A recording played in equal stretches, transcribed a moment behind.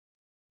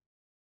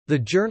The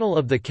Journal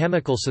of the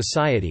Chemical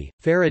Society,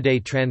 Faraday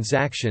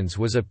Transactions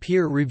was a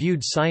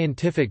peer-reviewed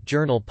scientific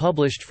journal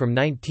published from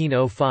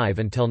 1905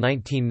 until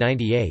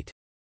 1998.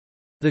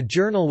 The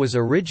journal was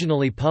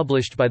originally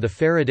published by the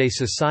Faraday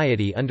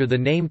Society under the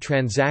name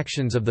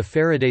Transactions of the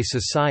Faraday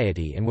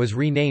Society and was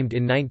renamed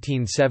in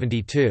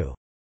 1972.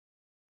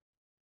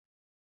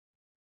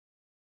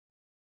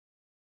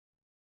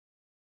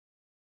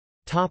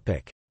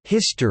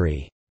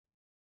 History.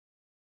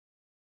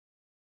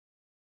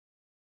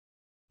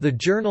 The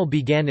journal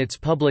began its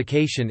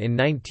publication in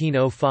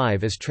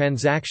 1905 as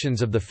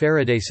Transactions of the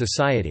Faraday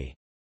Society.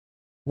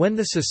 When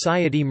the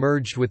society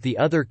merged with the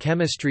other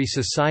chemistry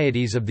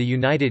societies of the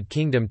United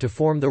Kingdom to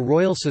form the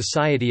Royal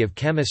Society of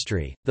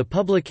Chemistry, the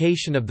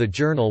publication of the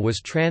journal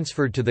was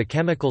transferred to the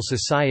Chemical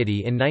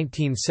Society in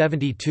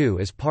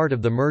 1972 as part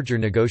of the merger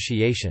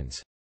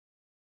negotiations.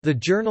 The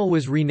journal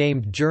was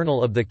renamed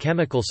Journal of the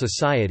Chemical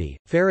Society,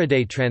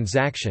 Faraday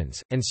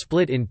Transactions, and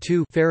split in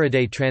two: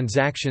 Faraday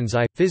Transactions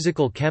I,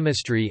 Physical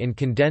Chemistry in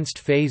Condensed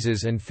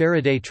Phases, and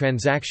Faraday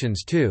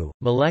Transactions II,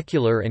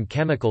 Molecular and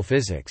Chemical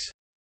Physics.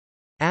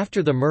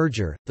 After the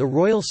merger, the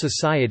Royal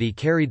Society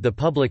carried the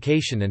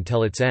publication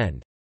until its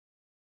end.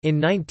 In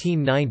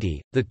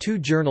 1990, the two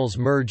journals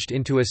merged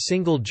into a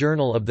single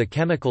Journal of the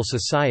Chemical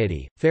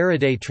Society,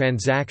 Faraday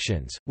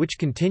Transactions, which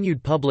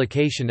continued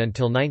publication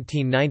until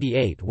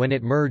 1998 when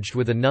it merged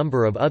with a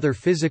number of other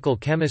physical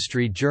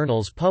chemistry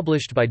journals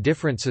published by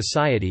different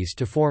societies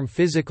to form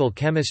Physical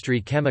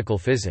Chemistry Chemical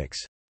Physics.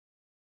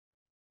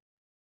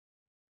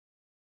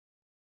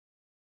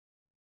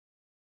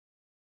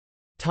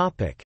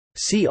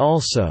 See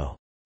also: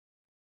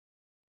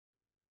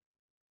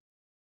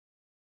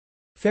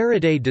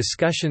 Faraday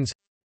discussions,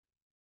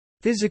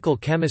 Physical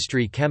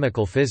chemistry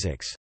Chemical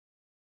physics.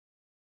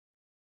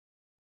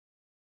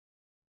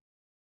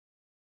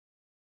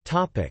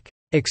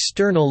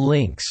 External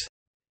links.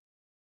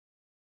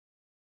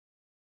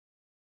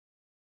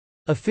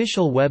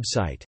 Official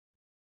website.